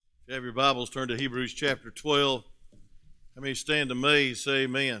Have your Bibles turned to Hebrews chapter 12. How many stand amazed? Say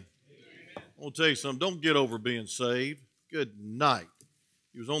amen. Amen. I want to tell you something. Don't get over being saved. Good night.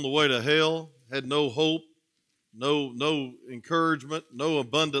 He was on the way to hell, had no hope, no encouragement, no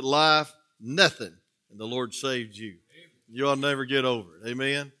abundant life, nothing. And the Lord saved you. You ought to never get over it.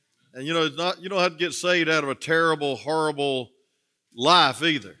 Amen. And you don't have to get saved out of a terrible, horrible life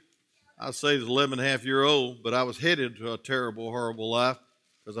either. I say as an 11-and-a-half-year-old, but I was headed to a terrible, horrible life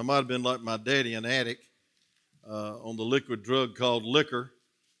because I might have been like my daddy, an addict on the liquid drug called liquor.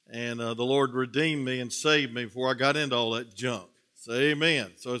 And the Lord redeemed me and saved me before I got into all that junk. Say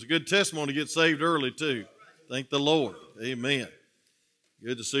amen. So it's a good testimony to get saved early too. Thank the Lord. Amen.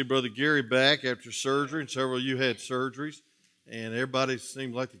 Good to see Brother Gary back after surgery, and several of you had surgeries. And everybody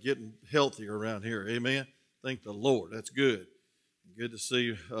seems like they're getting healthier around here. Amen. Thank the Lord. That's good. Good to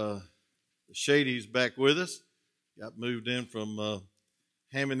see the Shady's back with us. Got moved in from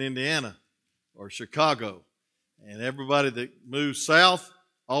Hammond, Indiana, or Chicago. And everybody that moves south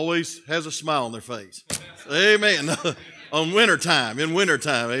always has a smile on their face. Amen. In wintertime,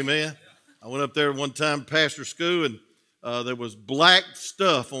 amen. I went up there one time, pastor school, and there was black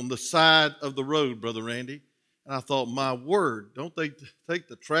stuff on the side of the road, Brother Randy. And I thought, my word, don't they take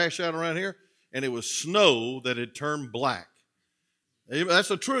the trash out around here? And it was snow that had turned black. That's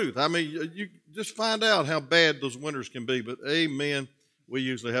the truth. I mean, you just find out how bad those winters can be. But amen, we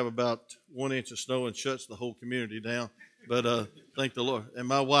usually have about 1 inch of snow and shuts the whole community down. But thank the Lord. And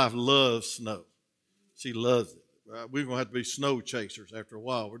my wife loves snow. She loves it. We're going to have to be snow chasers after a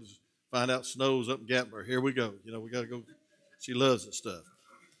while. We're just find out snow's up in Gatlinburg. Here we go. We got to go. She loves the stuff.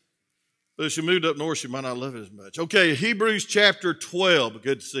 But if she moved up north, she might not love it as much. Okay, Hebrews chapter 12.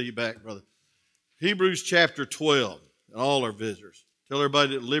 Good to see you back, brother. Hebrews chapter 12, and all our visitors. Tell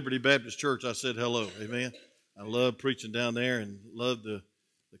everybody at Liberty Baptist Church I said hello. Amen. I love preaching down there and love the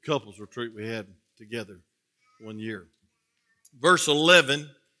couples retreat we had together one year. Verse 11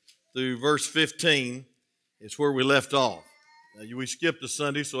 through verse 15 is where we left off. Now, we skipped a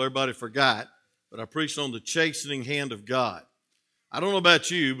Sunday, so everybody forgot, but I preached on the chastening hand of God. I don't know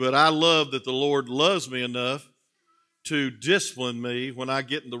about you, but I love that the Lord loves me enough to discipline me when I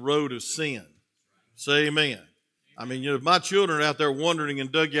get in the road of sin. Say amen. I mean, if my children are out there wandering in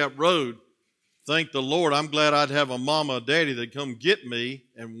Dugout Road, thank the Lord, I'm glad I'd have a mama or daddy that come get me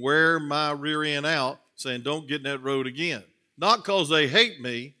and wear my rear end out saying, don't get in that road again. Not because they hate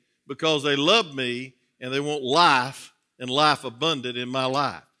me, because they love me and they want life and life abundant in my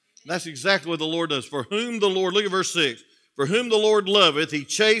life. And that's exactly what the Lord does. For whom the Lord, look at verse 6, for whom the Lord loveth, he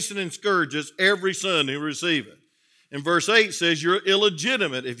chasteneth and scourges every son who receiveth. And verse 8 says you're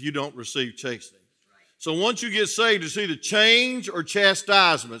illegitimate if you don't receive chastening. So once you get saved, it's either change or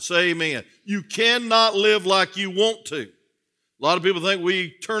chastisement. Say amen. You cannot live like you want to. A lot of people think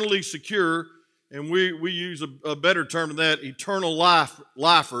we eternally secure, and we use a better term than that, eternal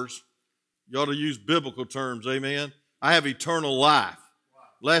lifers. You ought to use biblical terms, amen. I have eternal life.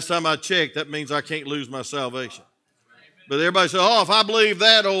 Last time I checked, that means I can't lose my salvation. But everybody says, oh, if I believe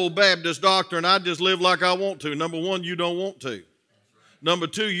that old Baptist doctrine, I just live like I want to. Number one, you don't want to. Number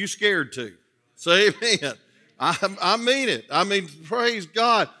two, you scared to. Say amen. I mean it. I mean, praise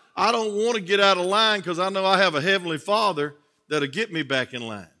God. I don't want to get out of line because I know I have a heavenly Father that'll get me back in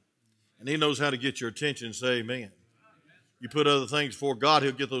line. And he knows how to get your attention. Say amen. You put other things before God,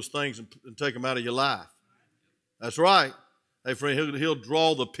 he'll get those things and take them out of your life. That's right. Hey, friend, he'll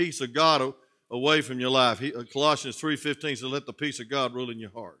draw the peace of God away from your life. Colossians 3:15 says, let the peace of God rule in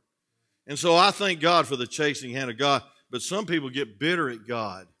your heart. And so I thank God for the chastening hand of God. But some people get bitter at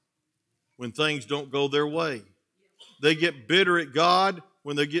God when things don't go their way. They get bitter at God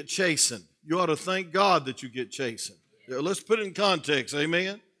when they get chastened. You ought to thank God that you get chastened. Let's put it in context,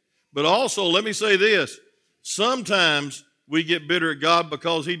 amen? But also, let me say this. Sometimes we get bitter at God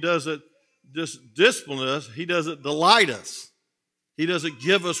because he doesn't just discipline us. He doesn't delight us. He doesn't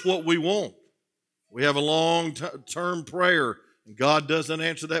give us what we want. We have a long-term prayer, and God doesn't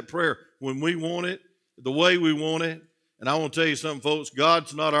answer that prayer when we want it, the way we want it. And I want to tell you something, folks.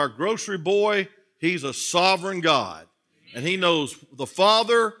 God's not our grocery boy. He's a sovereign God. And he knows, the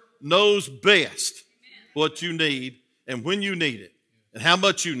Father knows best what you need and when you need it and how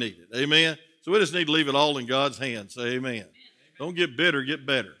much you need it. Amen? So we just need to leave it all in God's hands. Say amen. Don't get bitter, get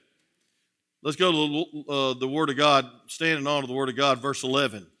better. Let's go to the Word of God, standing on to the Word of God, verse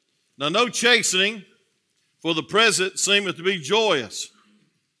 11. Now, no chastening for the present seemeth to be joyous,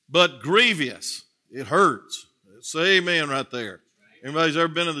 but grievous. It hurts. Say amen right there. Anybody's ever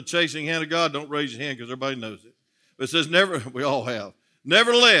been in the chastening hand of God? Don't raise your hand because everybody knows it. But it says, we all have.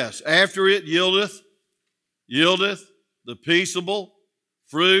 Nevertheless, after it yieldeth the peaceable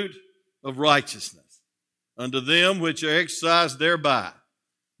fruit of righteousness unto them which are exercised thereby.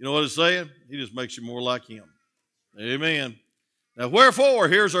 You know what it's saying? He just makes you more like him. Amen. Now, wherefore,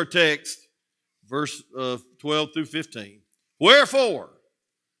 here's our text, verse 12 through 15. Wherefore,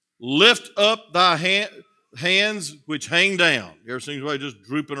 lift up thy hands which hang down. You ever seen somebody just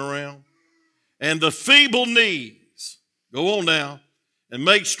drooping around? And the feeble knees. Go on now. And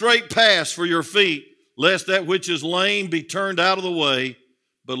make straight paths for your feet, lest that which is lame be turned out of the way,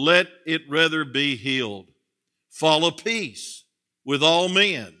 but let it rather be healed. Follow peace with all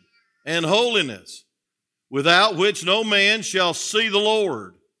men and holiness, without which no man shall see the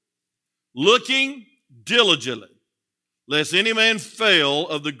Lord. Looking diligently, lest any man fail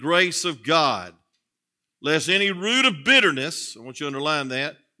of the grace of God, lest any root of bitterness, I want you to underline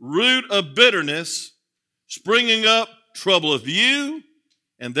that, root of bitterness springing up troubleth you,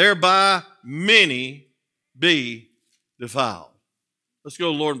 and thereby many be defiled. Let's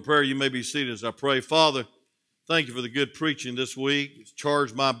go, Lord, in prayer. You may be seated as I pray. Father, thank you for the good preaching this week. It's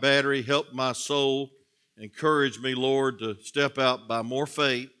charged my battery, helped my soul, encouraged me, Lord, to step out by more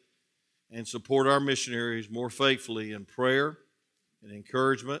faith and support our missionaries more faithfully in prayer and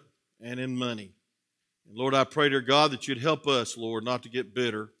encouragement and in money. And Lord, I pray, dear God, that you'd help us, Lord, not to get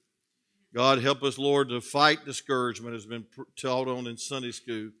bitter. God, help us, Lord, to fight discouragement, as has been taught on in Sunday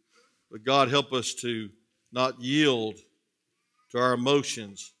school. But God, help us to not yield to our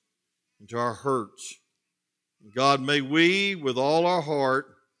emotions and to our hurts. And God, may we, with all our heart,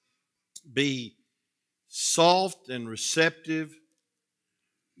 be soft and receptive,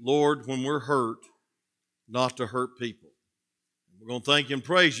 Lord, when we're hurt, not to hurt people. We're going to thank you and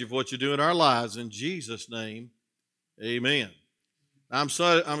praise you for what you do in our lives. In Jesus' name, amen. I'm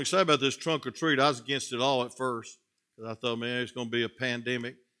excited about this trunk or treat. I was against it all at first because I thought, man, it's going to be a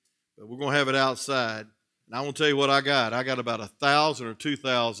pandemic. But we're going to have it outside. And I want to tell you what I got. I got about 1,000 or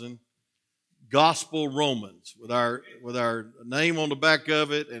 2,000 gospel Romans with our name on the back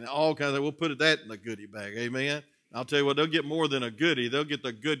of it and all kinds of. We'll put that in the goodie bag. Amen. And I'll tell you what, they'll get more than a goodie. They'll get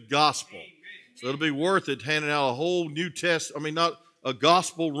the good gospel. So it'll be worth it handing out a whole New Testament. I mean, not a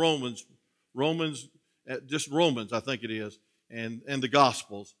gospel Romans, just Romans, I think it is. And the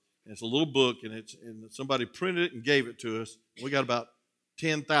Gospels. And it's a little book, and somebody printed it and gave it to us. We got about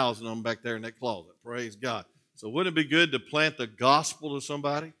 10,000 of them back there in that closet. Praise God. So wouldn't it be good to plant the gospel to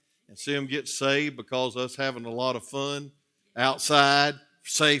somebody and see them get saved because of us having a lot of fun outside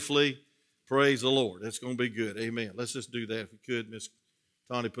safely? Praise the Lord. That's going to be good. Amen. Let's just do that if we could. Miss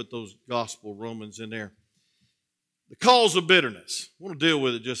Tony, put those gospel Romans in there. The cause of bitterness. I want to deal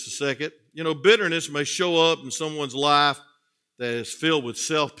with it just a second. You know, bitterness may show up in someone's life that is filled with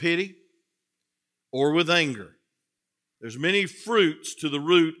self-pity or with anger. There's many fruits to the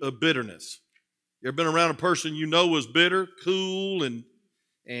root of bitterness. You ever been around a person you know was bitter, cool, and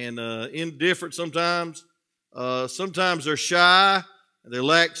indifferent sometimes? Sometimes they're shy, and they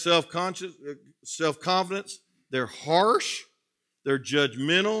lack self-confidence. They're harsh, they're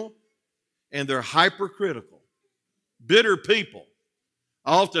judgmental, and they're hypercritical. Bitter people.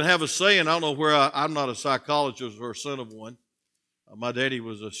 I often have a saying, I don't know where I'm not a psychologist or a son of one. My daddy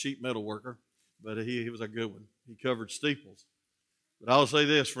was a sheet metal worker, but he was a good one. He covered steeples. But I'll say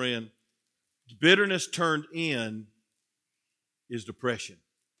this, friend, bitterness turned in is depression.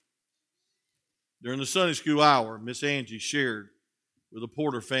 During the Sunday school hour, Miss Angie shared with the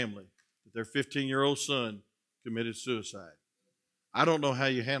Porter family that their 15-year-old son committed suicide. I don't know how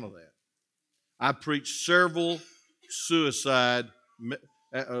you handle that. I preached several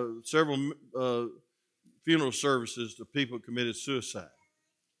funeral services to people who committed suicide.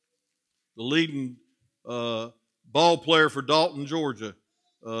 The leading ball player for Dalton, Georgia,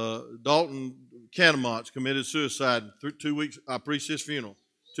 Dalton Canamonts, committed suicide. 2 weeks, I preached his funeral.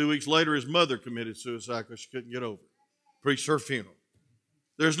 2 weeks later, his mother committed suicide because she couldn't get over it. Preached her funeral.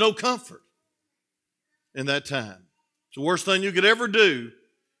 There's no comfort in that time. So the worst thing you could ever do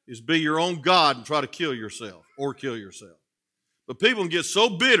is be your own God and try to kill yourself or kill yourself. But people can get so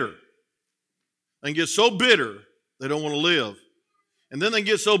bitter and get so bitter they don't want to live. And then they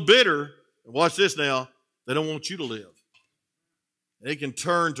get so bitter, and watch this now, they don't want you to live. They can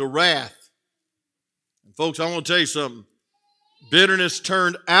turn to wrath. And folks, I want to tell you something. Bitterness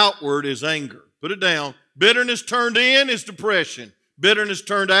turned outward is anger. Put it down. Bitterness turned in is depression. Bitterness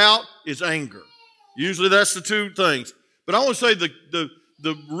turned out is anger. Usually that's the two things. But I want to say the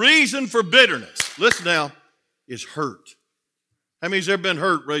reason for bitterness, listen now, is hurt. How many's ever been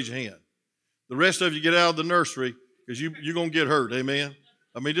hurt? Raise your hand. The rest of you get out of the nursery because you're going to get hurt. Amen?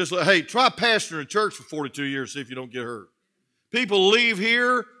 I mean, hey, try pastoring a church for 42 years, see if you don't get hurt. People leave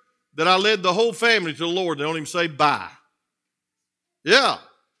here that I led the whole family to the Lord. They don't even say bye. Yeah.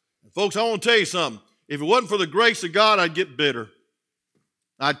 And folks, I want to tell you something. If it wasn't for the grace of God, I'd get bitter.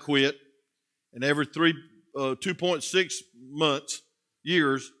 I'd quit. And every 2.6 months,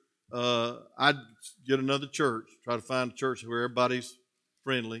 years, I'd get another church, try to find a church where everybody's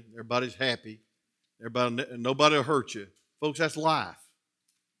friendly, everybody's happy, nobody will hurt you. Folks, that's life.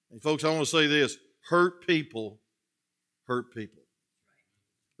 And folks, I want to say this, hurt people hurt people.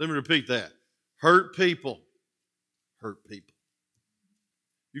 Let me repeat that. Hurt people hurt people.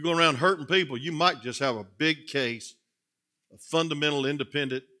 You go around hurting people, you might just have a big case of fundamental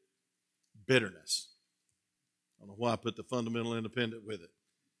independent bitterness. I don't know why I put the fundamental independent with it.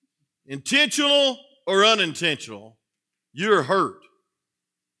 Intentional or unintentional, you're hurt.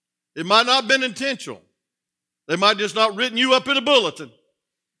 It might not have been intentional. They might just not written you up in a bulletin.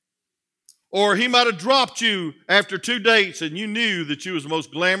 Or he might have dropped you after 2 dates and you knew that you was the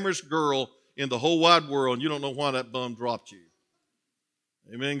most glamorous girl in the whole wide world and you don't know why that bum dropped you.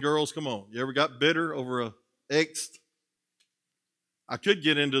 Amen, girls, come on. You ever got bitter over a ex? I could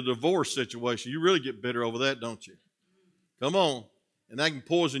get into a divorce situation. You really get bitter over that, don't you? Come on. And that can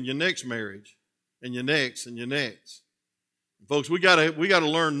poison your next marriage and your next and your next. And folks, we got to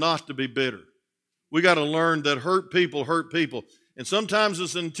learn not to be bitter. We got to learn that hurt people hurt people. And sometimes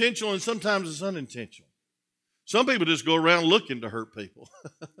it's intentional and sometimes it's unintentional. Some people just go around looking to hurt people.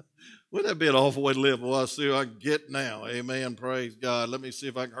 Wouldn't that be an awful way to live? Well, I see what I can get now. Amen. Praise God. Let me see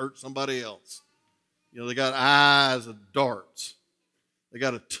if I can hurt somebody else. You know, they got eyes of darts. They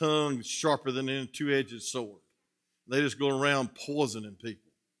got a tongue sharper than a two-edged sword. They just go around poisoning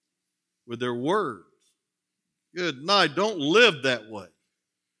people with their words. Good night. Don't live that way.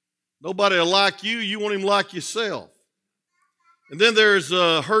 Nobody will like you. You want him like yourself. And then there's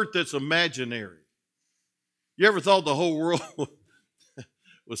a hurt that's imaginary. You ever thought the whole world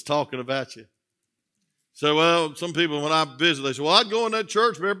was talking about you? So, well, some people, when I visit, they say, well, I'd go in that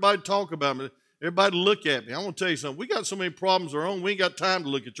church, but everybody talk about me. Everybody look at me. I want to tell you something. We got so many problems of our own, we ain't got time to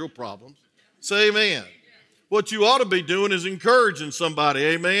look at your problems. Say amen. What you ought to be doing is encouraging somebody,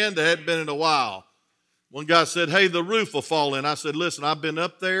 amen, that hadn't been in a while. One guy said, hey, the roof will fall in. I said, listen, I've been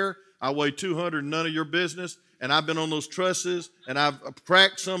up there. I weigh 200, none of your business. And I've been on those trusses, and I've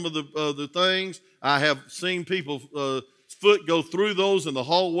cracked some of the things. I have seen people's foot go through those in the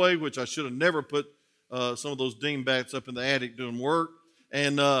hallway, which I should have never put some of those dingbats up in the attic doing work.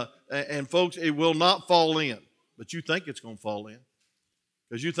 And folks, it will not fall in. But you think it's going to fall in.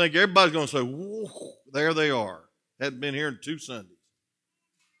 Because you think everybody's going to say, whoa, there they are. Hadn't been here in 2 Sundays.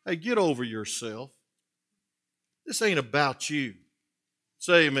 Hey, get over yourself. This ain't about you.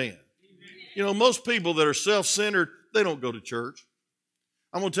 Say amen. You know, most people that are self-centered, they don't go to church.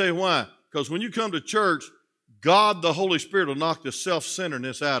 I'm going to tell you why. Because when you come to church, God, the Holy Spirit, will knock the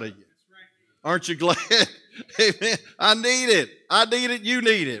self-centeredness out of you. Aren't you glad? Amen. I need it. I need it. You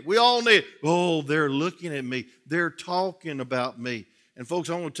need it. We all need it. Oh, they're looking at me. They're talking about me. And folks,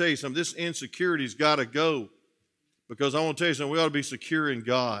 I want to tell you something. This insecurity's got to go. Because I want to tell you something. We ought to be secure in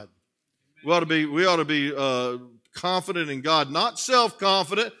God. We ought to be confident in God. Not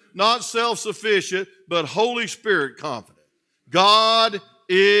self-confident, not self-sufficient, but Holy Spirit confident. God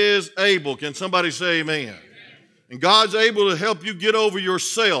is able. Can somebody say amen? Amen. And God's able to help you get over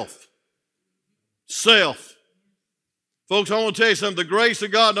yourself. Self. Folks, I want to tell you something. The grace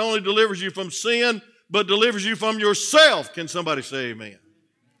of God not only delivers you from sin, but delivers you from yourself. Can somebody say amen?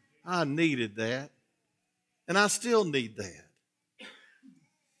 I needed that. And I still need that.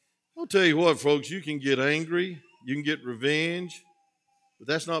 I'll tell you what, folks, you can get angry. You can get revenge. But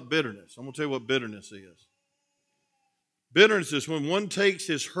that's not bitterness. I'm going to tell you what bitterness is. Bitterness is when one takes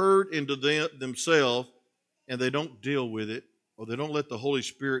his hurt into themselves and they don't deal with it, or they don't let the Holy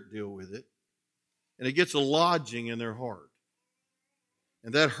Spirit deal with it, and it gets a lodging in their heart.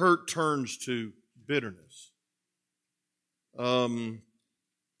 And that hurt turns to bitterness.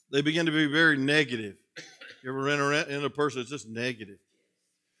 They begin to be very negative. You ever run into a person that's just negative?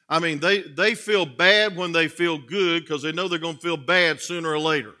 I mean, they feel bad when they feel good because they know they're going to feel bad sooner or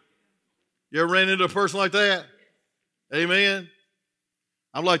later. You ever ran into a person like that? Amen?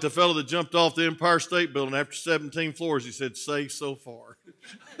 I'm like the fellow that jumped off the Empire State Building after 17 floors. He said, safe so far.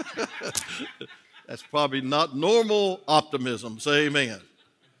 That's probably not normal optimism. Say amen.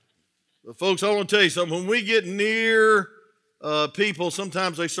 But folks, I want to tell you something. When we get near people,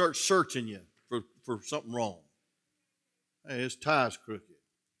 sometimes they start searching you for something wrong. Hey, his tie's crooked.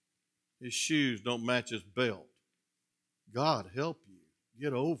 His shoes don't match his belt. God help you.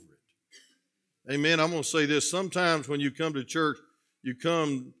 Get over it. Amen. I'm going to say this. Sometimes when you come to church, you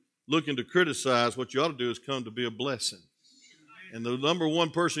come looking to criticize. What you ought to do is come to be a blessing. And the number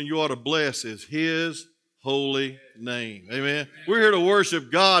one person you ought to bless is his holy name. Amen. We're here to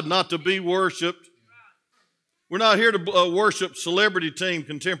worship God, not to be worshiped. We're not here to worship celebrity team,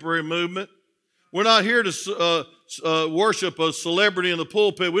 contemporary movement. We're not here to worship a celebrity in the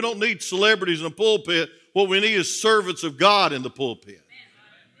pulpit. We don't need celebrities in the pulpit. What we need is servants of God in the pulpit.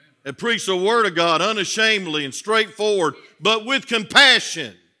 And preach the word of God unashamedly and straightforward, but with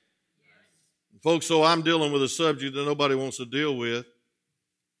compassion. Folks, so I'm dealing with a subject that nobody wants to deal with.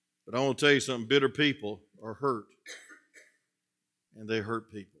 But I want to tell you something. Bitter people are hurt. And they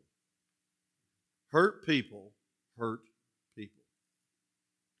hurt people. Hurt people hurt people.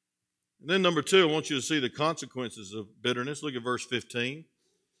 And then number 2, I want you to see the consequences of bitterness. Look at verse 15.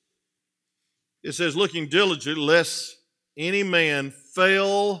 It says, looking diligently, lest any man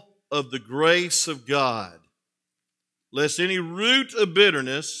fail of the grace of God, lest any root of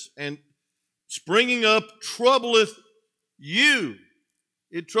bitterness and springing up troubleth you.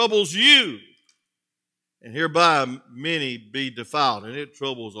 It troubles you. And hereby many be defiled. And it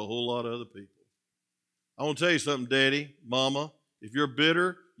troubles a whole lot of other people. I want to tell you something, Daddy, Mama. If you're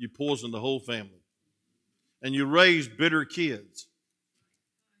bitter, you poison the whole family. And you raise bitter kids.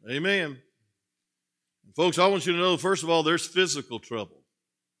 Amen. And folks, I want you to know, first of all, there's physical trouble.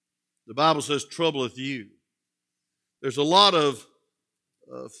 The Bible says, troubleth you. There's a lot of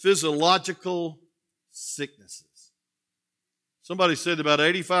physiological sicknesses. Somebody said about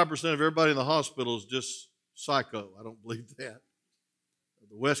 85% of everybody in the hospital is just psycho. I don't believe that.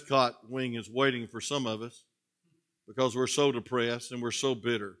 The Westcott wing is waiting for some of us because we're so depressed and we're so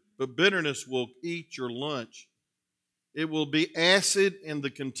bitter. But bitterness will eat your lunch. It will be acid in the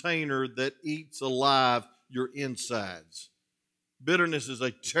container that eats alive your insides. Bitterness is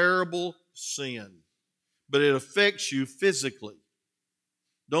a terrible sin, but it affects you physically.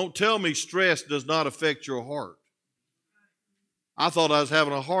 Don't tell me stress does not affect your heart. I thought I was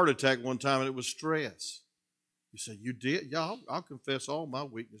having a heart attack one time and it was stress. You say, you did? Yeah, I'll confess all my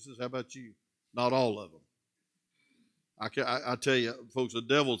weaknesses. How about you? Not all of them. I tell you, folks, the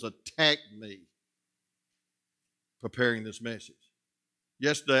devil's attacked me preparing this message.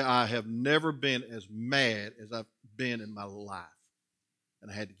 Yesterday, I have never been as mad as I've been in my life,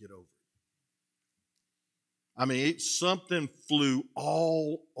 and I had to get over it. I mean, something flew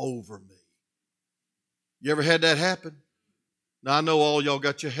all over me. You ever had that happen? Now, I know all y'all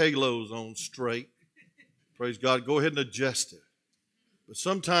got your halos on straight. Praise God. Go ahead and adjust it. But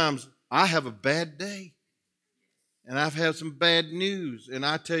sometimes I have a bad day. And I've had some bad news. And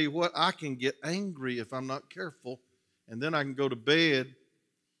I tell you what, I can get angry if I'm not careful. And then I can go to bed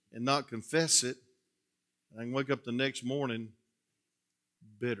and not confess it. And I can wake up the next morning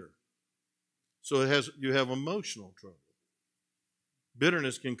bitter. So you have emotional trouble.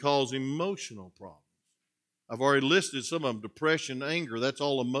 Bitterness can cause emotional problems. I've already listed some of them. Depression, anger, that's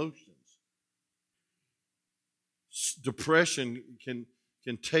all emotions. Depression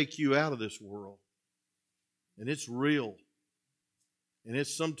can take you out of this world. And it's real. And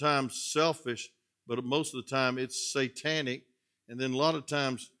it's sometimes selfish, but most of the time it's satanic. And then a lot of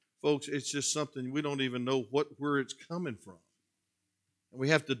times, folks, it's just something we don't even know where it's coming from. And we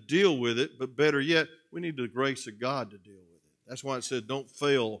have to deal with it, but better yet, we need the grace of God to deal with it. That's why it said, don't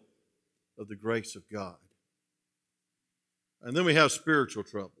fail of the grace of God. And then we have spiritual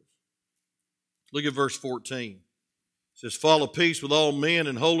troubles. Look at verse 14. It says, follow peace with all men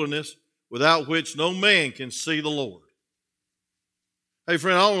and holiness, without which no man can see the Lord. Hey,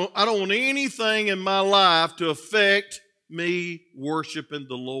 friend, I don't want anything in my life to affect me worshiping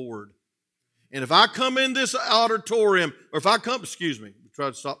the Lord. And if I come in this auditorium, or if I come, we try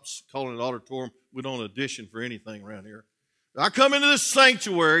to stop calling it auditorium. We don't audition for anything around here. If I come into this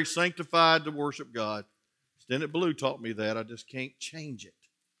sanctuary, sanctified to worship God, Stennett Blue taught me that. I just can't change it.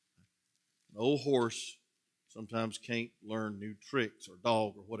 An old horse sometimes can't learn new tricks, or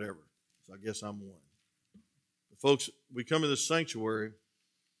dog, or whatever. So I guess I'm one. But folks, we come in this sanctuary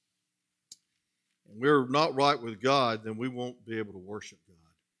and we're not right with God, then we won't be able to worship God.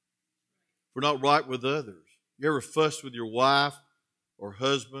 If we're not right with others. You ever fuss with your wife or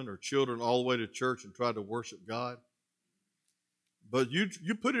husband or children all the way to church and try to worship God? But you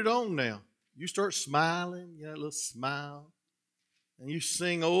put it on now. You start smiling, you know, a little smile. And you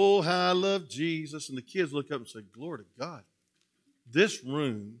sing, oh, how I love Jesus. And the kids look up and say, glory to God. This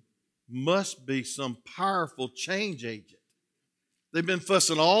room must be some powerful change agent. They've been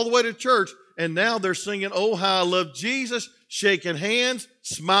fussing all the way to church, and now they're singing, oh, how I love Jesus, shaking hands,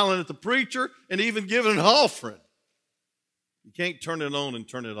 smiling at the preacher, and even giving an offering. You can't turn it on and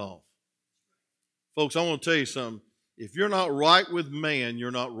turn it off. Folks, I want to tell you something. If you're not right with man,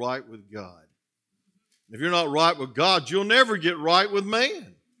 you're not right with God. If you're not right with God, you'll never get right with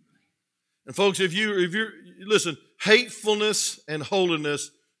man. And folks, if you're listen, hatefulness and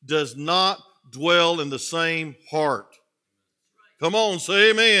holiness does not dwell in the same heart. Come on,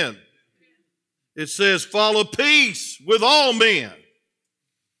 say amen. It says, follow peace with all men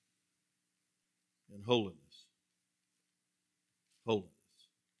and holiness. Holiness.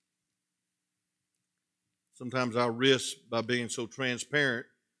 Sometimes I risk by being so transparent,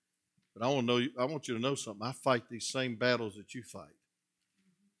 but I want you to know something. I fight these same battles that you fight.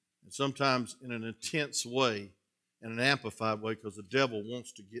 And sometimes in an intense way, in an amplified way, because the devil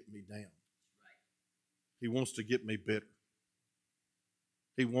wants to get me down. He wants to get me bitter.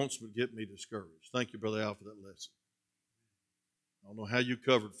 He wants to get me discouraged. Thank you, Brother Al, for that lesson. I don't know how you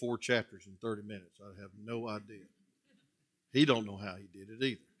covered 4 chapters in 30 minutes. I have no idea. He don't know how he did it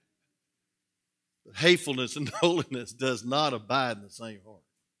either. But hatefulness and holiness does not abide in the same heart.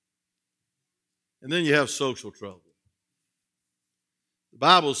 And then you have social trouble. The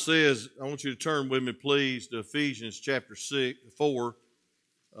Bible says, I want you to turn with me, please, to Ephesians chapter 4,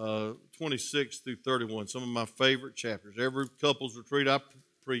 26 through 31. Some of my favorite chapters. Every couples retreat I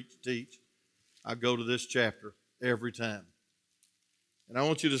teach, I go to this chapter every time. And I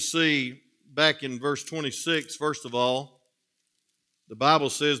want you to see back in verse 26, first of all, the Bible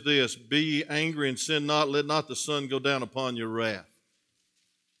says this, be ye angry and sin not, let not the sun go down upon your wrath.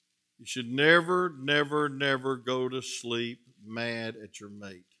 You should never, never, never go to sleep mad at your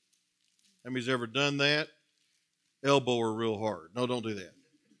mate. How many's ever done that? Elbow her real hard. No, don't do that.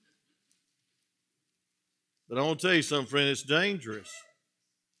 But I want to tell you something, friend, it's dangerous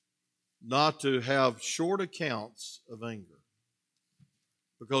not to have short accounts of anger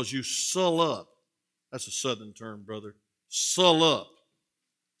because you sull up. That's a southern term, brother. Sull up.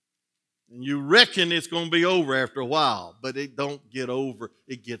 And you reckon it's going to be over after a while, but it don't get over.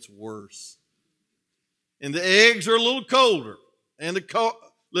 It gets worse. And the eggs are a little colder. And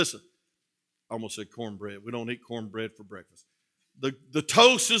listen, I almost said cornbread. We don't eat cornbread for breakfast. The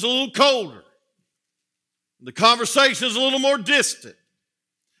toast is a little colder. The conversation is a little more distant.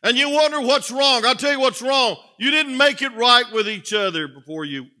 And you wonder what's wrong. I'll tell you what's wrong. You didn't make it right with each other before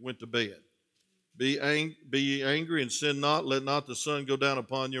you went to bed. Be ye angry and sin not. Let not the sun go down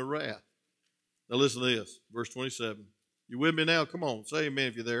upon your wrath. Now listen to this. Verse 27. You with me now? Come on. Say amen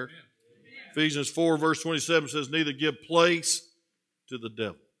if you're there. Amen. Ephesians 4 verse 27 says, neither give place to the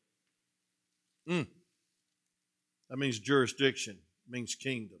devil. That means jurisdiction. It means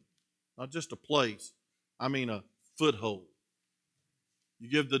kingdom. Not just a place. I mean a foothold. You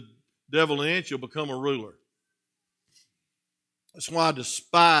give the devil an inch, you'll become a ruler. That's why I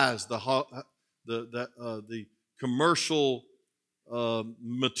despise the commercial,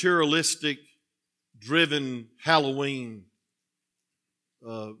 materialistic, driven Halloween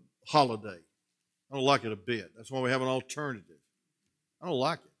holiday. I don't like it a bit. That's why we have an alternative. I don't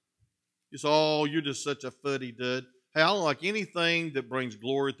like it. It's all, you're just such a fuddy-dud. Hey, I don't like anything that brings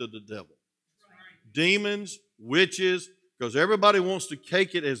glory to the devil. Demons, witches, because everybody wants to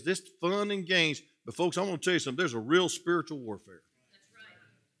cake it as this fun and games. But folks, I'm going to tell you something. There's a real spiritual warfare.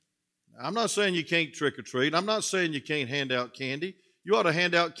 I'm not saying you can't trick or treat. I'm not saying you can't hand out candy. You ought to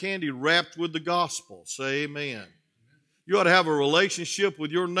hand out candy wrapped with the gospel. Say amen. You ought to have a relationship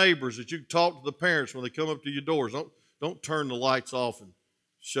with your neighbors that you can talk to the parents when they come up to your doors. Don't turn the lights off and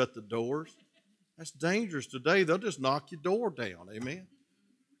shut the doors. That's dangerous today. They'll just knock your door down. Amen.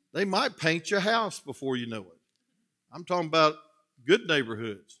 They might paint your house before you know it. I'm talking about good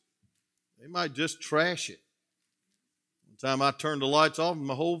neighborhoods. They might just trash it. One time I turned the lights off and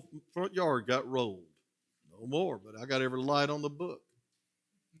my whole front yard got rolled. No more, but I got every light on the book.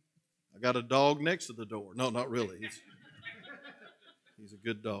 I got a dog next to the door. No, not really. He's a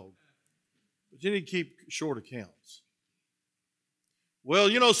good dog. But you need to keep short accounts. Well,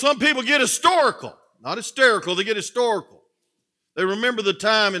 you know, some people get historical. Not hysterical, they get historical. They remember the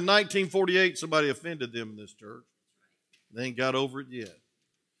time in 1948 somebody offended them in this church. They ain't got over it yet.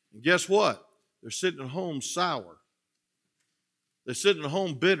 And guess what? They're sitting at home sour. They're sitting at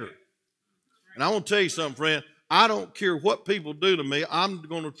home bitter. And I want to tell you something, friend. I don't care what people do to me. I'm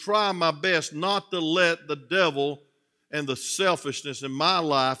going to try my best not to let the devil and the selfishness in my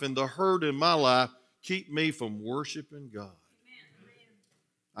life and the hurt in my life keep me from worshiping God.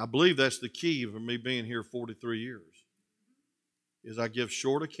 I believe that's the key for me being here 43 years, is I give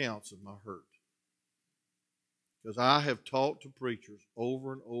short accounts of my hurt. Because I have talked to preachers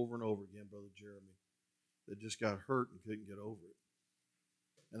over and over and over again, Brother Jeremy, that just got hurt and couldn't get over it.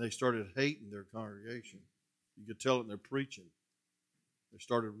 And they started hating their congregation. You could tell it in their preaching. They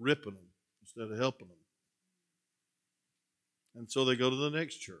started ripping them instead of helping them. And so they go to the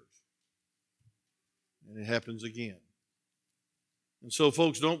next church. And it happens again. And so,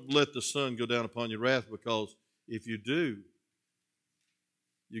 folks, don't let the sun go down upon your wrath, because if you do,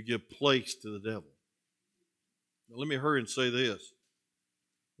 you give place to the devil. Now, let me hurry and say this.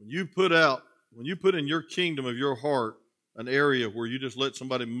 When you put in your kingdom of your heart an area where you just let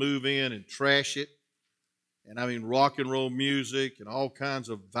somebody move in and trash it, and I mean rock and roll music and all kinds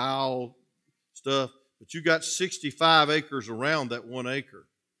of vile stuff, but you got 65 acres around that 1 acre,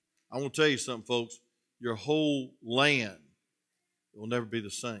 I want to tell you something, folks. Your whole land will never be the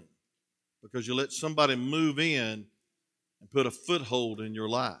same, because you let somebody move in and put a foothold in your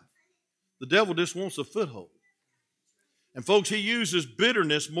life. The devil just wants a foothold. And folks, he uses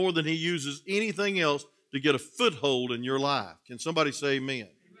bitterness more than he uses anything else to get a foothold in your life. Can somebody say amen?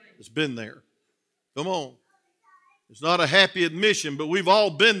 It's been there. Come on. It's not a happy admission, but we've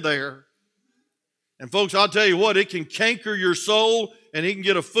all been there. And folks, I'll tell you what, it can canker your soul, and he can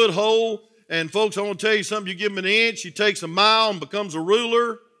get a foothold. And folks, I want to tell you something. You give him an inch, he takes a mile and becomes a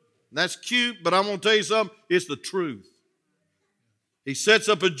ruler. And that's cute, but I'm going to tell you something. It's the truth. He sets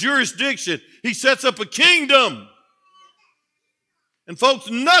up a jurisdiction. He sets up a kingdom. And folks,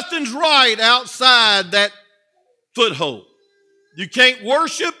 nothing's right outside that foothold. You can't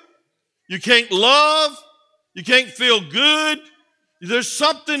worship. You can't love. You can't feel good. There's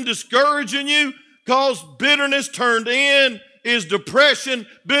something discouraging you, because bitterness turned in is depression.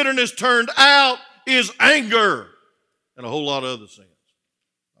 Bitterness turned out is anger. And a whole lot of other sins.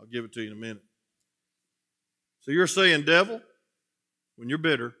 I'll give it to you in a minute. So you're saying, devil, when you're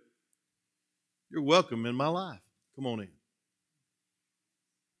bitter, you're welcome in my life. Come on in.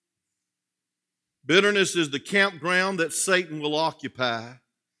 Bitterness is the campground that Satan will occupy,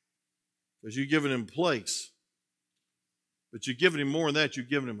 because you've given him place. But you've given him more than that. You've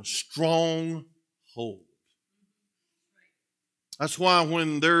given him a strong hold. That's why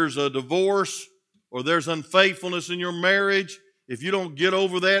when there's a divorce or there's unfaithfulness in your marriage, if you don't get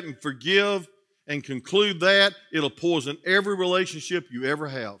over that and forgive and conclude that, it'll poison every relationship you ever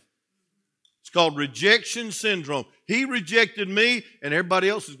have. It's called rejection syndrome. He rejected me, and everybody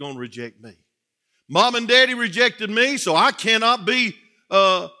else is going to reject me. Mom and Daddy rejected me, so I cannot be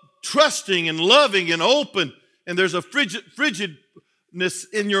trusting and loving and open. And there's a frigidness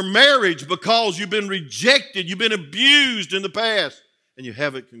in your marriage because you've been rejected, you've been abused in the past, and you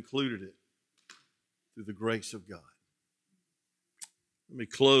haven't concluded it through the grace of God. Let me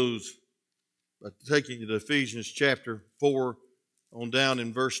close by taking you to Ephesians chapter 4 on down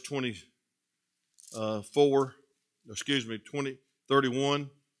in verse 31,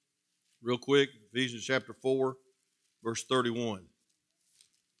 real quick. Ephesians chapter 4, verse 31.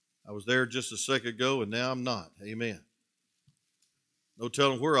 I was there just a second ago, and now I'm not. Amen. No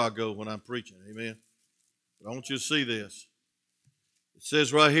telling where I go when I'm preaching. Amen. But I want you to see this. It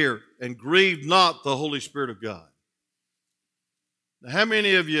says right here, and grieve not the Holy Spirit of God. Now, how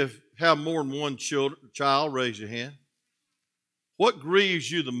many of you have more than one child? Raise your hand. What grieves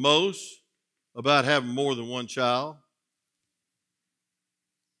you the most about having more than one child?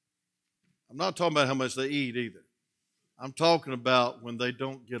 I'm not talking about how much they eat either. I'm talking about when they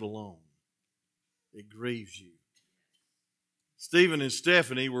don't get along. It grieves you. Stephen and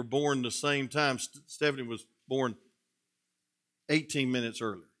Stephanie were born the same time. Stephanie was born 18 minutes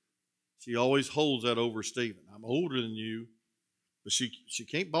earlier. She always holds that over Stephen. I'm older than you, but she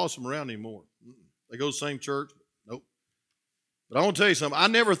can't boss him around anymore. They go to the same church. Nope. But I want to tell you something. I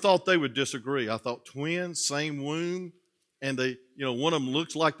never thought they would disagree. I thought twins, same womb, and they, one of them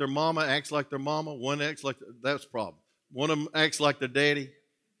looks like their mama, acts like their mama. One acts like, that's the problem. One of them acts like their daddy.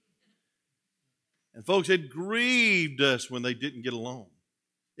 And folks, it grieved us when they didn't get along.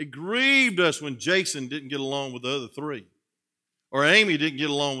 It grieved us when Jason didn't get along with the other three, or Amy didn't get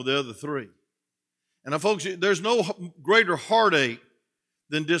along with the other three. And folks, there's no greater heartache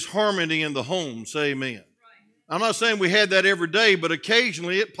than disharmony in the home. Say amen. Right. I'm not saying we had that every day, but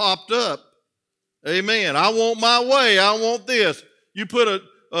occasionally it popped up. Amen. I want my way. I want this. You put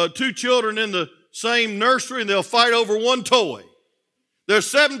two children in the same nursery and they'll fight over one toy. There's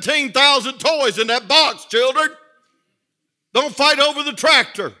 17,000 toys in that box, children. Don't fight over the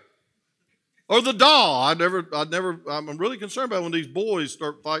tractor or the doll. I'm really concerned about when these boys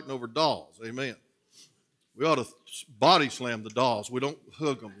start fighting over dolls. Amen. We ought to body slam the dolls. We don't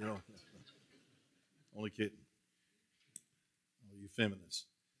hug them, Only kidding. Oh, you feminists.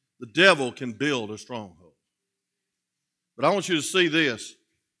 The devil can build a stronghold. But I want you to see this.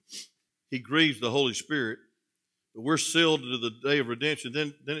 He grieves the Holy Spirit, but we're sealed to the day of redemption.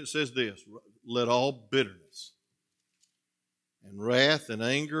 Then it says this, let all bitterness and wrath and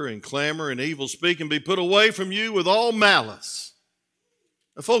anger and clamor and evil speaking be put away from you with all malice.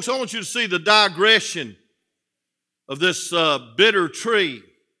 Now, folks, I want you to see the digression of this bitter tree.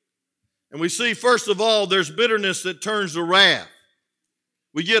 And we see, first of all, there's bitterness that turns to wrath.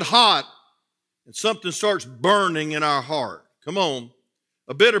 We get hot and something starts burning in our heart. Come on.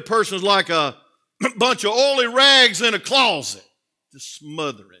 A bitter person is like a bunch of oily rags in a closet, just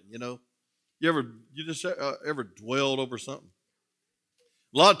smothering, you know. You just ever dwelled over something?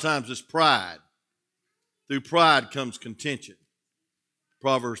 A lot of times it's pride. Through pride comes contention.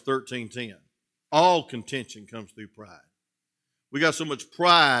 Proverbs 13:10. All contention comes through pride. We got so much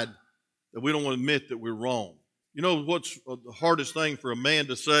pride that we don't want to admit that we're wrong. You know what's the hardest thing for a man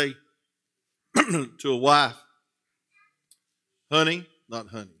to say to a wife? Honey, not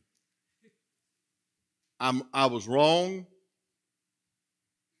honey. I was wrong.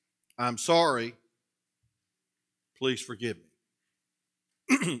 I'm sorry. Please forgive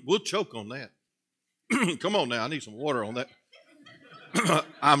me. We'll choke on that. Come on now, I need some water on that.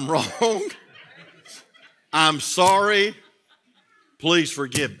 I'm wrong. I'm sorry. Please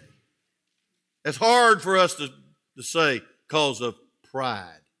forgive me. It's hard for us to say because of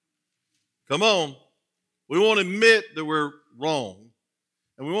pride. Come on. We won't admit that we're wrong.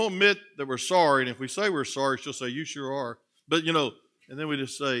 And we won't admit that we're sorry. And if we say we're sorry, she'll say, you sure are. But, you know, and then we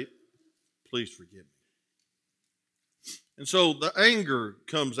just say, please forgive me. And so the anger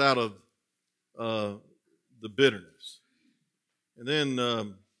comes out of the bitterness. And then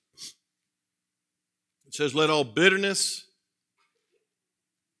it says, let all bitterness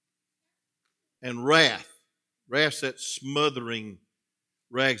and wrath. Wrath's that smothering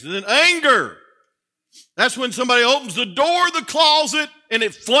rags. And then anger. That's when somebody opens the door of the closet and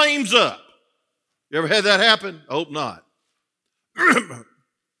it flames up. You ever had that happen? I hope not.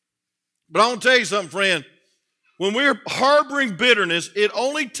 But I want to tell you something, friend. When we're harboring bitterness, it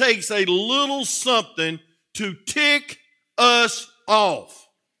only takes a little something to tick us off.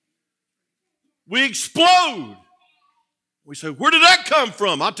 We explode. We say, where did that come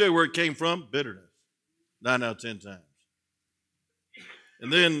from? I'll tell you where it came from. Bitterness. 9 out of 10 times.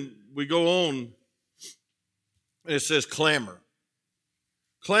 And then we go on, and it says clamor.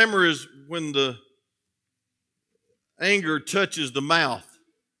 Clamor is when the anger touches the mouth,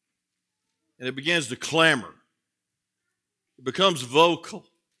 and it begins to clamor. It becomes vocal.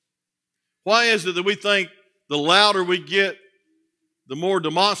 Why is it that we think the louder we get, the more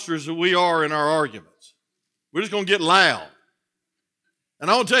demonstrative we are in our arguments? We're just going to get loud. And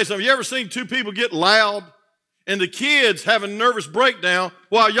I want to tell you something. You ever seen two people get loud and the kids have a nervous breakdown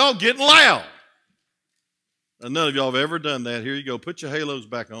while y'all getting loud? And none of y'all have ever done that. Here you go. Put your halos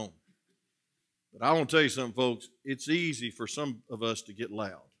back on. But I want to tell you something, folks. It's easy for some of us to get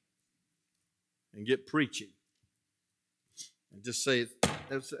loud and get preachy and just say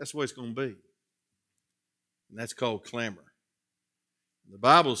that's what it's going to be. And that's called clamor. The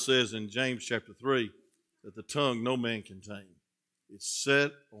Bible says in James chapter 3 that the tongue no man can tame. It's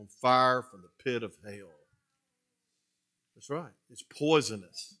set on fire from the pit of hell. That's right. It's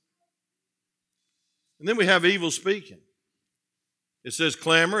poisonous. And then we have evil speaking. It says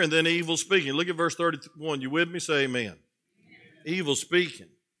clamor and then evil speaking. Look at verse 31. You with me? Say amen. Amen. Evil speaking.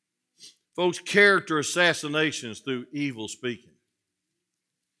 Folks, character assassinations through evil speaking.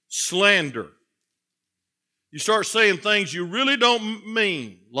 Slander. You start saying things you really don't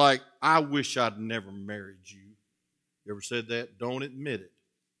mean, like, I wish I'd never married you. You ever said that? Don't admit it.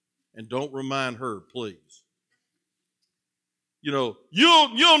 And don't remind her, please. You know,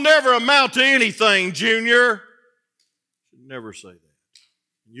 you'll never amount to anything, Junior. You should never say that.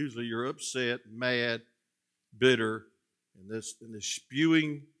 Usually you're upset, mad, bitter, and this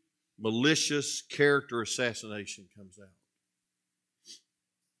spewing, malicious character assassination comes out.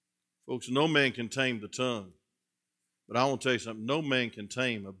 Folks, no man can tame the tongue. But I want to tell you something. No man can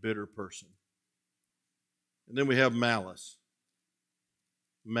tame a bitter person. And then we have malice.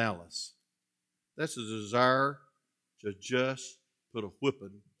 Malice. That's a desire to just put a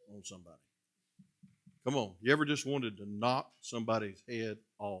whipping on somebody. Come on. You ever just wanted to knock somebody's head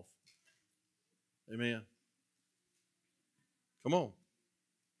off? Amen. Come on.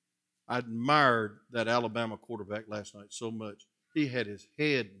 I admired that Alabama quarterback last night so much. He had his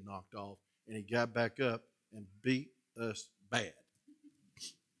head knocked off, and he got back up and beat us bad.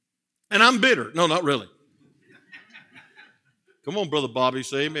 And I'm bitter. No, not really. Come on, Brother Bobby,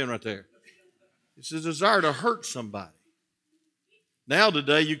 say amen right there. It's a desire to hurt somebody. Now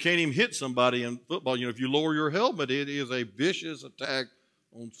today, you can't even hit somebody in football. You know, if you lower your helmet, it is a vicious attack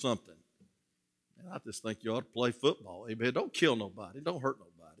on something. And I just think you ought to play football. Amen. Don't kill nobody. Don't hurt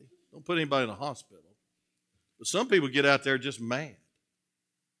nobody. Don't put anybody in a hospital. But some people get out there just mad,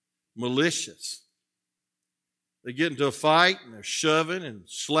 malicious. They get into a fight and they're shoving and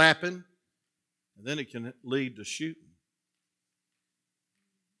slapping And then it can lead to shooting.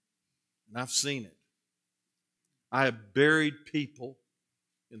 And I've seen it. I have buried people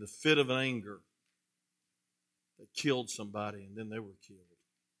in the fit of anger that killed somebody and then they were killed.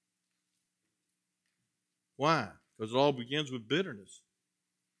 Why? Because it all begins with bitterness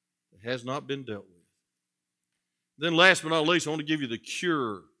that has not been dealt with. Then last but not least, I want to give you the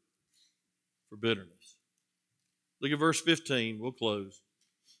cure for bitterness. Look at verse 15. We'll close.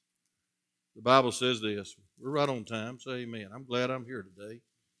 The Bible says this. We're right on time. Say amen. I'm glad I'm here today.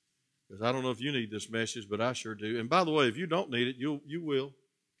 Because I don't know if you need this message, but I sure do. And by the way, if you don't need it, you will.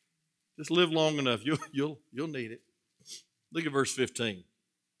 Just live long enough. You'll need it. Look at verse 15.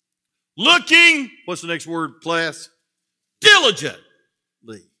 Looking, what's the next word, class? Diligently,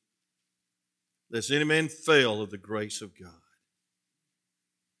 lest any man fail of the grace of God.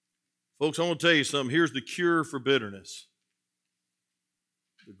 Folks, I want to tell you something. Here's the cure for bitterness.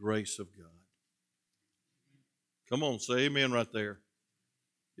 The grace of God. Come on, say amen right there.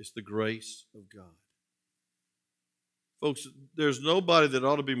 It's the grace of God. Folks, there's nobody that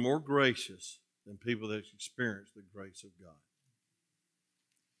ought to be more gracious than people that experience the grace of God.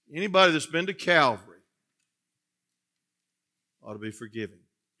 Anybody that's been to Calvary ought to be forgiving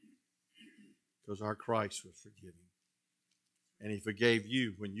because our Christ was forgiving. And He forgave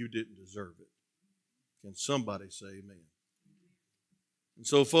you when you didn't deserve it. Can somebody say amen? And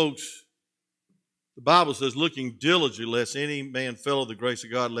so, folks, the Bible says, looking diligently, lest any man fail of the grace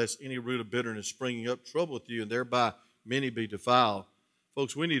of God, lest any root of bitterness springing up trouble with you, and thereby many be defiled.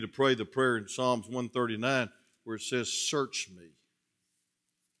 Folks, we need to pray the prayer in Psalms 139 where it says, search me.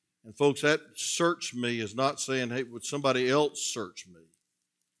 And folks, that search me is not saying, hey, would somebody else search me?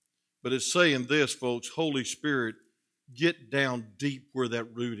 But it's saying this, folks, Holy Spirit, get down deep where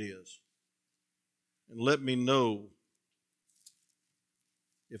that root is. And let me know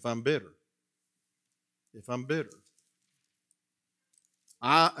if I'm bitter. If I'm bitter.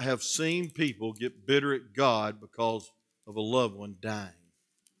 I have seen people get bitter at God because of a loved one dying.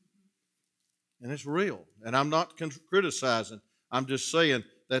 And it's real. And I'm not criticizing. I'm just saying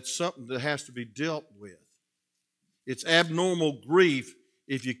that's something that has to be dealt with. It's abnormal grief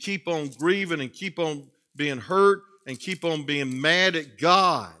if you keep on grieving and keep on being hurt and keep on being mad at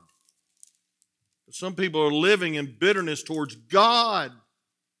God. But some people are living in bitterness towards God.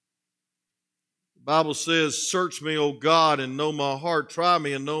 The Bible says, search me, O God, and know my heart. Try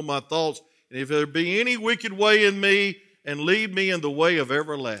me and know my thoughts. And if there be any wicked way in me, and lead me in the way of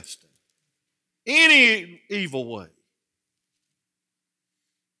everlasting. Any evil way.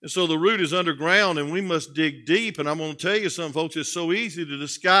 And so the root is underground, and we must dig deep. And I'm going to tell you something, folks. It's so easy to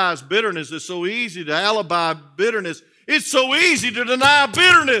disguise bitterness. It's so easy to alibi bitterness. It's so easy to deny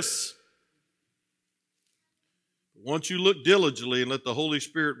bitterness. Once you look diligently and let the Holy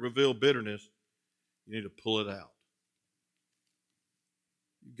Spirit reveal bitterness, you need to pull it out.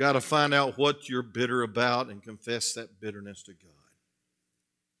 You've got to find out what you're bitter about and confess that bitterness to God.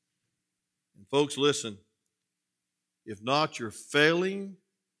 And folks, listen. If not, you're failing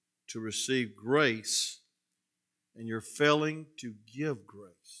to receive grace, and you're failing to give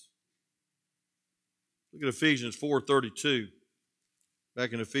grace. Look at Ephesians 4:32.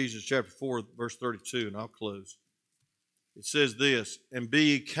 Back in Ephesians chapter 4, verse 32, and I'll close. It says this, and be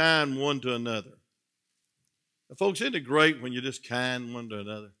ye kind one to another. Now, folks, isn't it great when you're just kind one to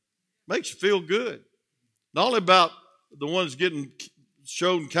another? Makes you feel good. Not only about the ones getting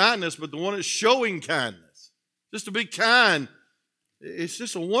shown kindness, but the one that's showing kindness. Just to be kind. It's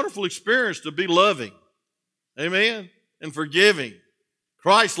just a wonderful experience to be loving. Amen? And forgiving.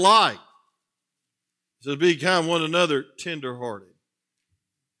 Christ-like. It says, be kind one another, tender-hearted.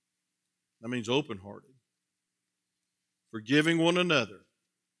 That means open-hearted. Forgiving one another,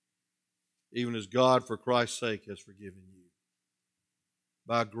 even as God, for Christ's sake, has forgiven you.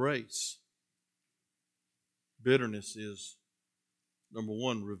 By grace, bitterness is, number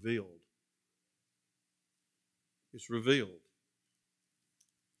one, revealed. It's revealed.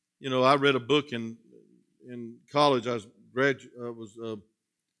 You know, I read a book in college. I was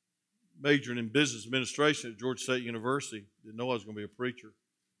majoring in business administration at Georgia State University. Didn't know I was going to be a preacher,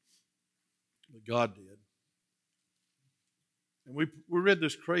 but God did. And we read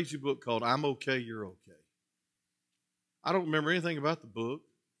this crazy book called I'm Okay, You're Okay. I don't remember anything about the book.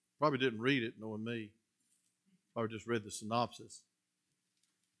 Probably didn't read it, knowing me. Probably just read the synopsis.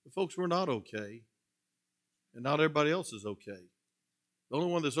 But folks, we're not okay. And not everybody else is okay. The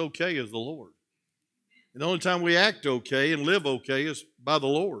only one that's okay is the Lord. And the only time we act okay and live okay is by the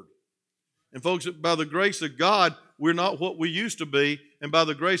Lord. And folks, by the grace of God, we're not what we used to be. And by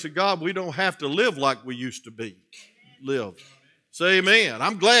the grace of God, we don't have to live like we used to be. Live. Say amen.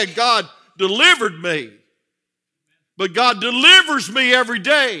 I'm glad God delivered me. But God delivers me every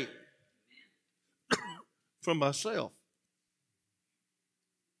day from myself.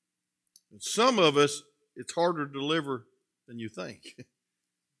 And some of us, it's harder to deliver than you think,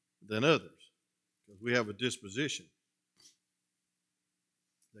 than others, because we have a disposition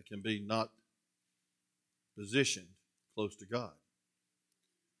that can be not positioned close to God.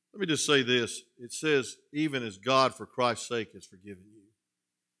 Let me just say this. It says, even as God for Christ's sake has forgiven you.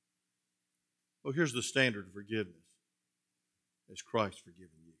 Well, here's the standard of forgiveness. As Christ forgiven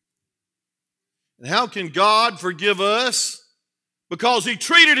you. And how can God forgive us? Because He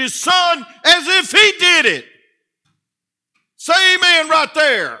treated His Son as if He did it. Say amen right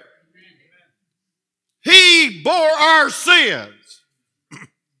there. He bore our sins.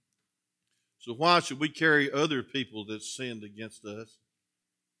 So why should we carry other people that sinned against us,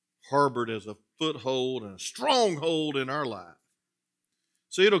 harbored as a foothold and a stronghold in our life?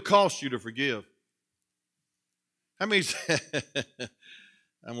 See, it'll cost you to forgive. How many's,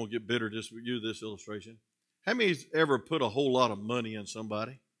 I'm going to get bitter just with you, this illustration. How many's ever put a whole lot of money in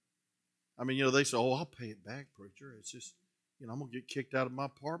somebody? I mean, they say, oh, I'll pay it back, preacher. It's just, I'm going to get kicked out of my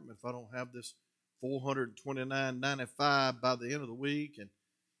apartment if I don't have this $429.95 by the end of the week. And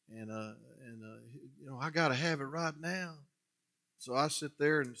I got to have it right now. So I sit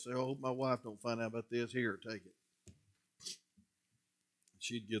there and say, oh, I hope my wife don't find out about this. Here, take it.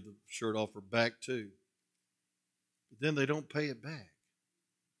 She'd give the shirt off her back too. But then they don't pay it back.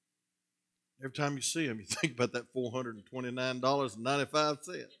 Every time you see them, you think about that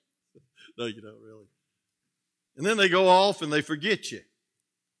 $429.95. No, you don't really. And then they go off and they forget you.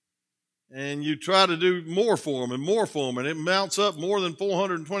 And you try to do more for them and more for them, and it mounts up more than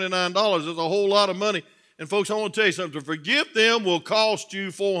 $429. It's a whole lot of money. And folks, I want to tell you something. To forgive them will cost you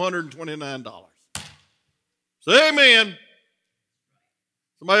 $429. Say amen.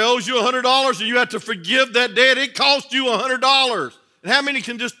 Somebody owes you $100 and you have to forgive that debt. It costs you $100. And how many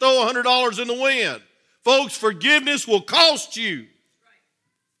can just throw $100 in the wind? Folks, forgiveness will cost you.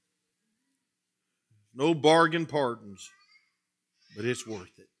 No bargain pardons, but it's worth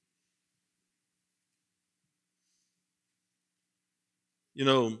it.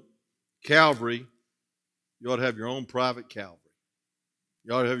 Calvary, you ought to have your own private Calvary.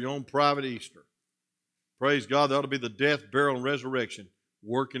 You ought to have your own private Easter. Praise God, that ought to be the death, burial, and resurrection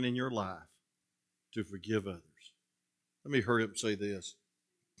working in your life to forgive others. Let me hurry up and say this.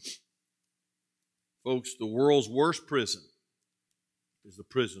 Folks, the world's worst prison is the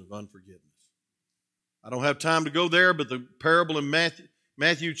prison of unforgiveness. I don't have time to go there, but the parable in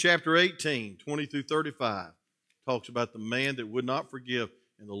Matthew chapter 18, 20 through 35, talks about the man that would not forgive,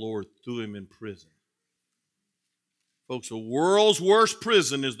 and the Lord threw him in prison. Folks, the world's worst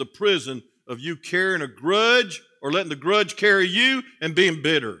prison is the prison of you carrying a grudge or letting the grudge carry you and being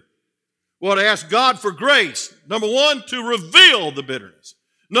bitter. We ought to ask God for grace. Number one, to reveal the bitterness.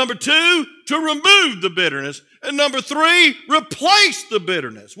 Number two, to remove the bitterness. And number three, replace the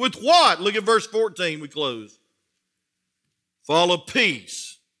bitterness. With what? Look at verse 14, we close. Follow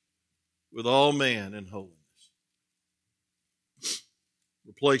peace with all men and holiness.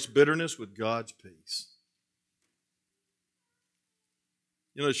 Replace bitterness with God's peace.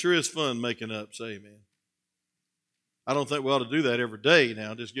 It sure is fun making up, say amen. I don't think we ought to do that every day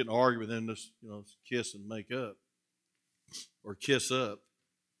now, just get in an argument and then just, kiss and make up or kiss up.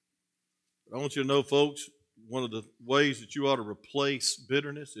 But I want you to know, folks, one of the ways that you ought to replace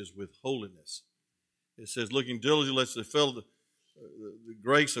bitterness is with holiness. It says, looking diligently, lest they fail the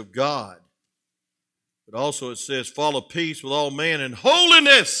grace of God. But also it says, follow peace with all men and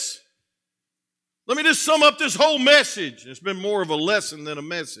holiness. Let me just sum up this whole message. It's been more of a lesson than a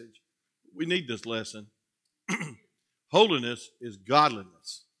message. We need this lesson. Holiness is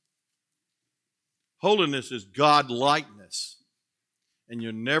godliness. Holiness is God-likeness. And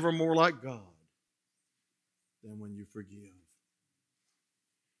you're never more like God than when you forgive.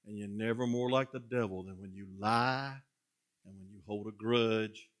 And you're never more like the devil than when you lie and when you hold a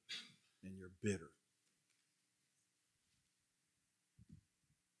grudge and you're bitter.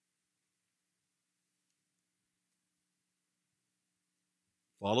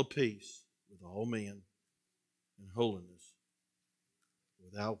 Follow peace with all men and holiness,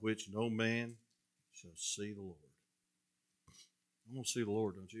 without which no man shall see the Lord. I want to see the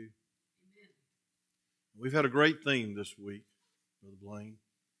Lord, don't you? Amen. We've had a great theme this week, Brother Blaine,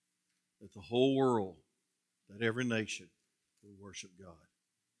 that the whole world, that every nation will worship God.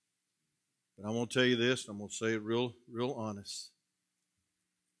 But I want to tell you this, and I'm going to say it real honest.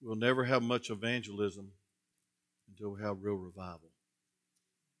 We'll never have much evangelism until we have real revival.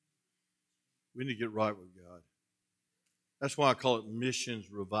 We need to get right with God. That's why I call it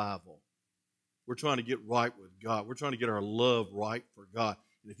missions revival. We're trying to get right with God. We're trying to get our love right for God.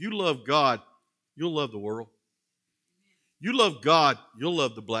 And if you love God, you'll love the world. You love God, you'll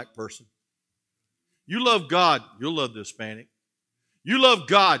love the black person. You love God, you'll love the Hispanic. You love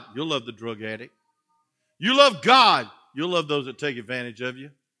God, you'll love the drug addict. You love God, you'll love those that take advantage of you.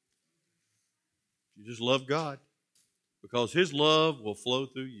 You just love God because His love will flow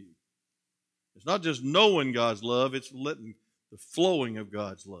through you. It's not just knowing God's love, it's letting the flowing of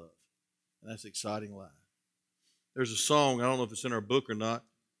God's love. And that's exciting life. There's a song, I don't know if it's in our book or not,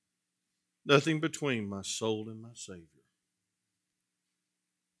 nothing between my soul and my Savior.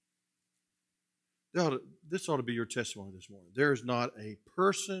 This ought to be your testimony this morning. There is not a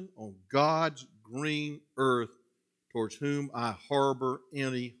person on God's green earth towards whom I harbor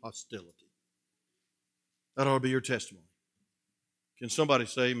any hostility. That ought to be your testimony. Can somebody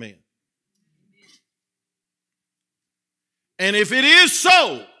say amen? And if it is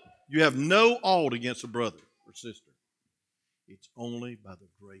so, you have no ought against a brother or sister. It's only by the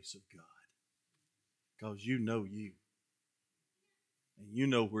grace of God. Because you know you. And you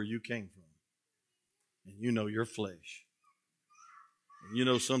know where you came from. And you know your flesh. And you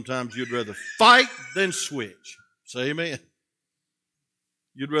know sometimes you'd rather fight than switch. Say amen.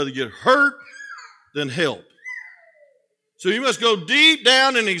 You'd rather get hurt than help. So you must go deep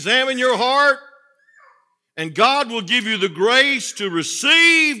down and examine your heart. And God will give you the grace to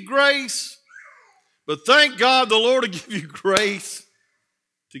receive grace. But thank God the Lord will give you grace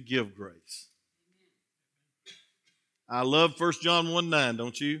to give grace. I love 1 John 1:9,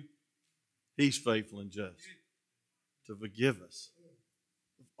 don't you? He's faithful and just to forgive us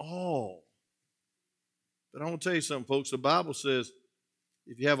of all. But I want to tell you something, folks. The Bible says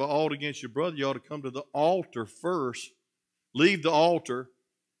if you have an ought against your brother, you ought to come to the altar first, leave the altar,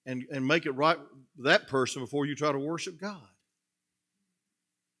 and make it right with that person before you try to worship God.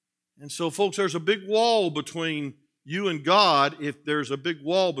 And so, folks, there's a big wall between you and God if there's a big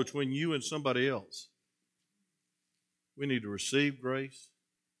wall between you and somebody else. We need to receive grace.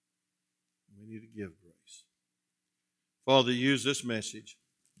 We need to give grace. Father, use this message.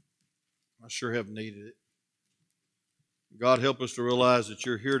 I sure have needed it. God, help us to realize that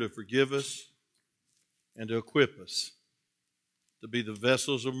you're here to forgive us and to equip us to be the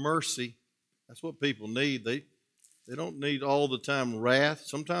vessels of mercy. That's what people need. They don't need all the time wrath.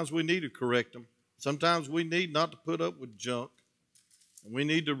 Sometimes we need to correct them. Sometimes we need not to put up with junk. And we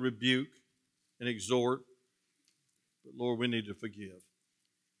need to rebuke and exhort. But Lord, we need to forgive.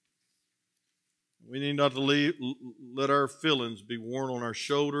 We need not to let our feelings be worn on our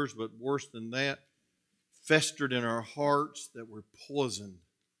shoulders, but worse than that, festered in our hearts that we're poisoned,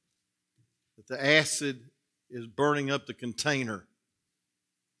 that the acid is burning up the container,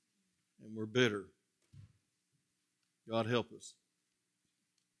 and we're bitter. God help us.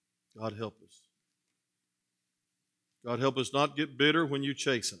 God help us. God help us not get bitter when you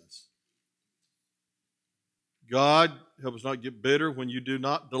chasten us. God help us not get bitter when you do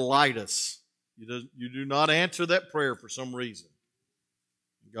not delight us. You do not answer that prayer for some reason.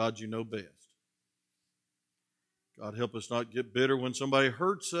 God, you know best. God, help us not get bitter when somebody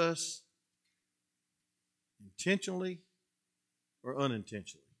hurts us intentionally or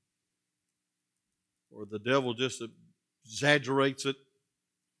unintentionally. Or the devil just exaggerates it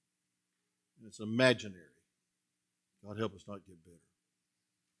and it's imaginary. God, help us not get bitter.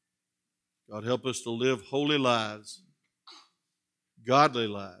 God, help us to live holy lives, godly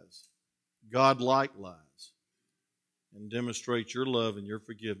lives, God-like lives, and demonstrate your love and your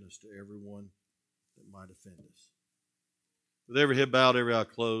forgiveness to everyone that might offend us. With every head bowed, every eye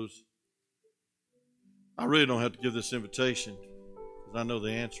closed, I really don't have to give this invitation because I know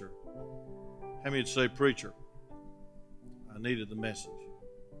the answer. How many would say, preacher, I needed the message.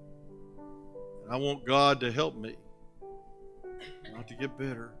 And I want God to help me not to get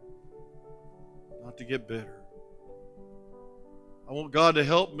bitter, not to get bitter. I want God to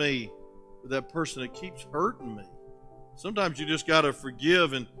help me with that person that keeps hurting me. Sometimes you just got to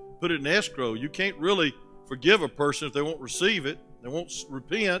forgive and put it in escrow. You can't really forgive a person if they won't receive it. They won't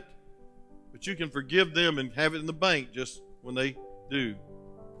repent. But you can forgive them and have it in the bank just when they do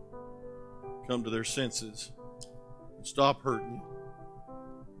come to their senses and stop hurting you.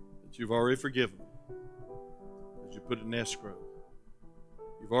 That you've already forgiven them. That you put it in escrow.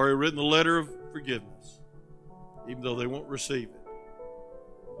 You've already written the letter of forgiveness, even though they won't receive it.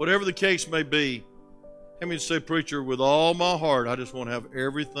 Whatever the case may be, let me say, preacher, with all my heart, I just want to have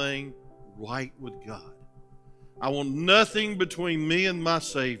everything right with God. I want nothing between me and my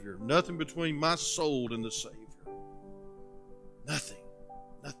Savior, nothing between my soul and the Savior. Nothing.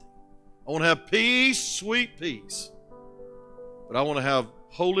 Nothing. I want to have peace, sweet peace. But I want to have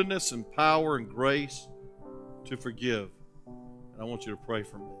holiness and power and grace to forgive. And I want you to pray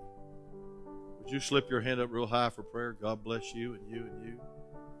for me. Would you slip your hand up real high for prayer? God bless you and you and you.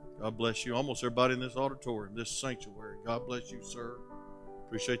 God bless you. Almost everybody in this auditorium, this sanctuary. God bless you, sir.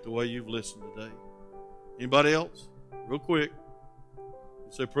 Appreciate the way you've listened today. Anybody else? Real quick.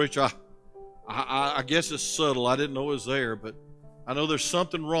 You say, preacher, I guess it's subtle. I didn't know it was there, but I know there's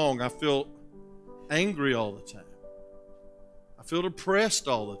something wrong. I feel angry all the time. I feel depressed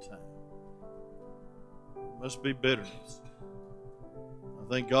all the time. It must be bitterness. I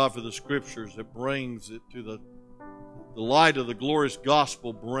thank God for the scriptures that brings it to the light of the glorious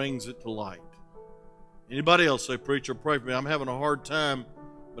gospel brings it to light. Anybody else say, preacher, pray for me. I'm having a hard time,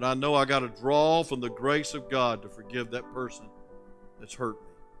 but I know I got to draw from the grace of God to forgive that person that's hurt me.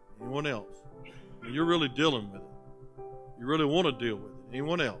 Anyone else? I mean, you're really dealing with it. You really want to deal with it.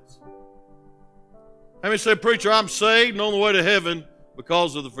 Anyone else? How many say, preacher, I'm saved and on the way to heaven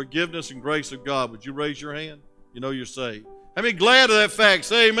because of the forgiveness and grace of God? Would you raise your hand? You know you're saved. How many glad of that fact?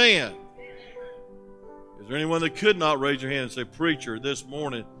 Say amen. Is there anyone that could not raise your hand and say, preacher, this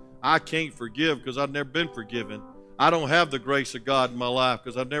morning I can't forgive because I've never been forgiven. I don't have the grace of God in my life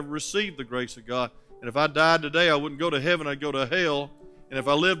because I've never received the grace of God. And if I died today, I wouldn't go to heaven, I'd go to hell. And if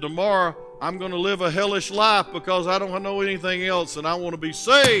I live tomorrow, I'm going to live a hellish life because I don't know anything else, and I want to be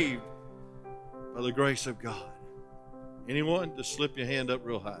saved by the grace of God. Anyone? Just slip your hand up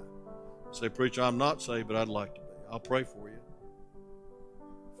real high. Say, preacher, I'm not saved, but I'd like to be. I'll pray for you.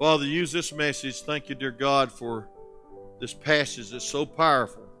 Father, use this message. Thank you, dear God, for this passage that's so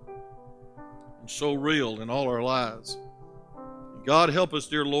powerful and so real in all our lives. And God, help us,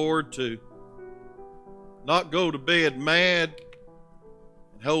 dear Lord, to not go to bed mad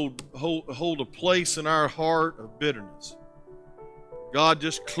and hold a place in our heart of bitterness. God,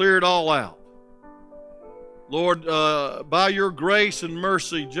 just clear it all out. Lord, by your grace and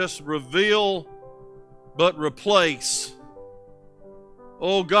mercy, just reveal but replace.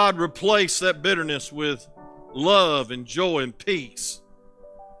 Oh God, replace that bitterness with love and joy and peace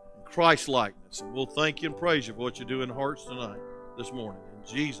and Christ-likeness. And we'll thank you and praise you for what you do in hearts tonight, this morning. In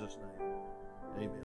Jesus' name, amen.